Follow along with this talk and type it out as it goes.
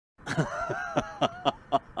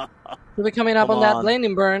We'll be coming up on that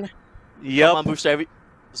landing burn. Yep. Come on, booster heavy.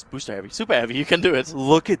 It's booster heavy. Super heavy. You can do it.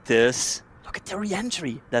 Look at this. Look at the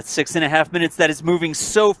re-entry. That's 6.5 minutes. That is moving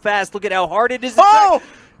so fast. Look at how hard it is. Oh!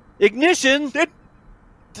 Ignition.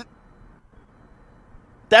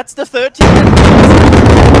 That's the 13.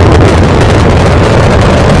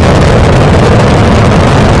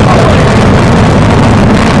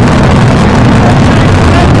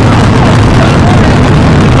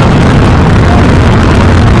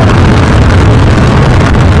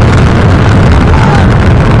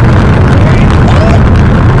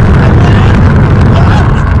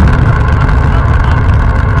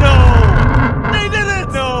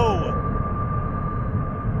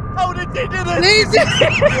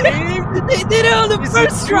 They did it on the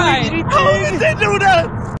first try! How did they do that?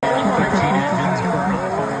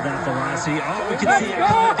 Let's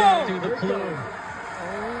go!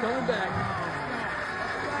 Going back.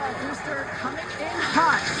 Booster coming in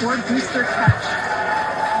hot for booster catch.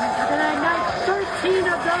 And I got 13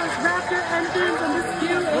 of those Raptor engines, and this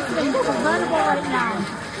view is incredible right now.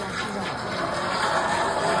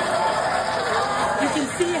 You can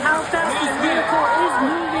see how fast this vehicle is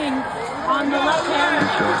moving on the left hand.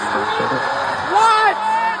 What?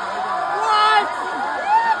 What?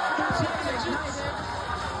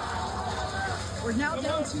 We're now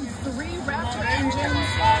down to 3 Raptor engines.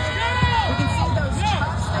 We can see those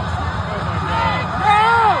chopsticks now. No!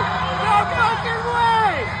 No fucking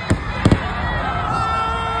way!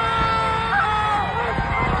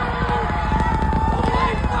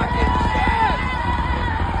 Holy fucking shit!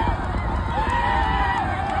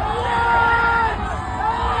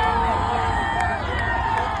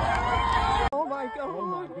 Oh my god! Oh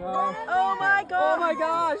my god! Oh my god! Oh my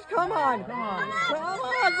gosh! Come on! Come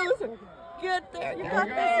on! Listen! Get there! You got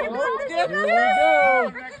this! You got this! Get there!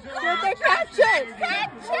 Get there! Catch it!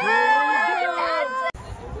 Catch it!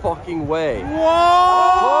 Fucking way.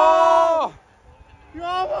 Whoa!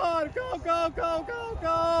 Come on! Go! Go! Go! Go!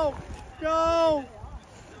 Go! Go!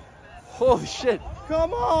 Holy shit.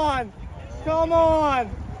 Come on! Come on!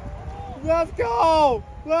 Let's go!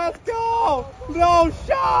 Let's go! No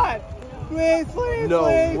shot! Please, please, No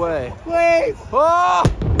please! way. Please! Oh!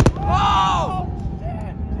 Oh!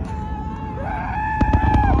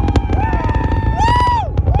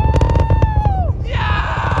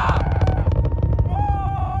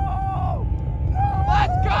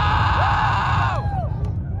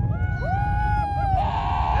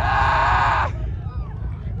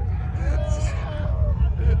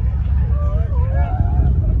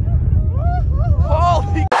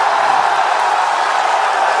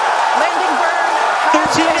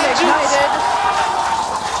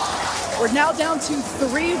 We're now down to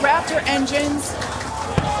 3 Raptor engines.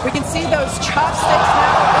 We can see those chopsticks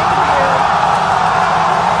now in the rear.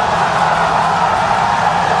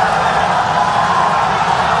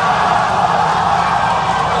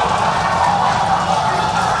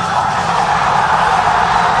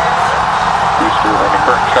 Booster,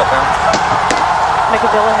 current shutdown.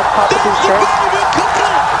 Megavilla had popped the booster.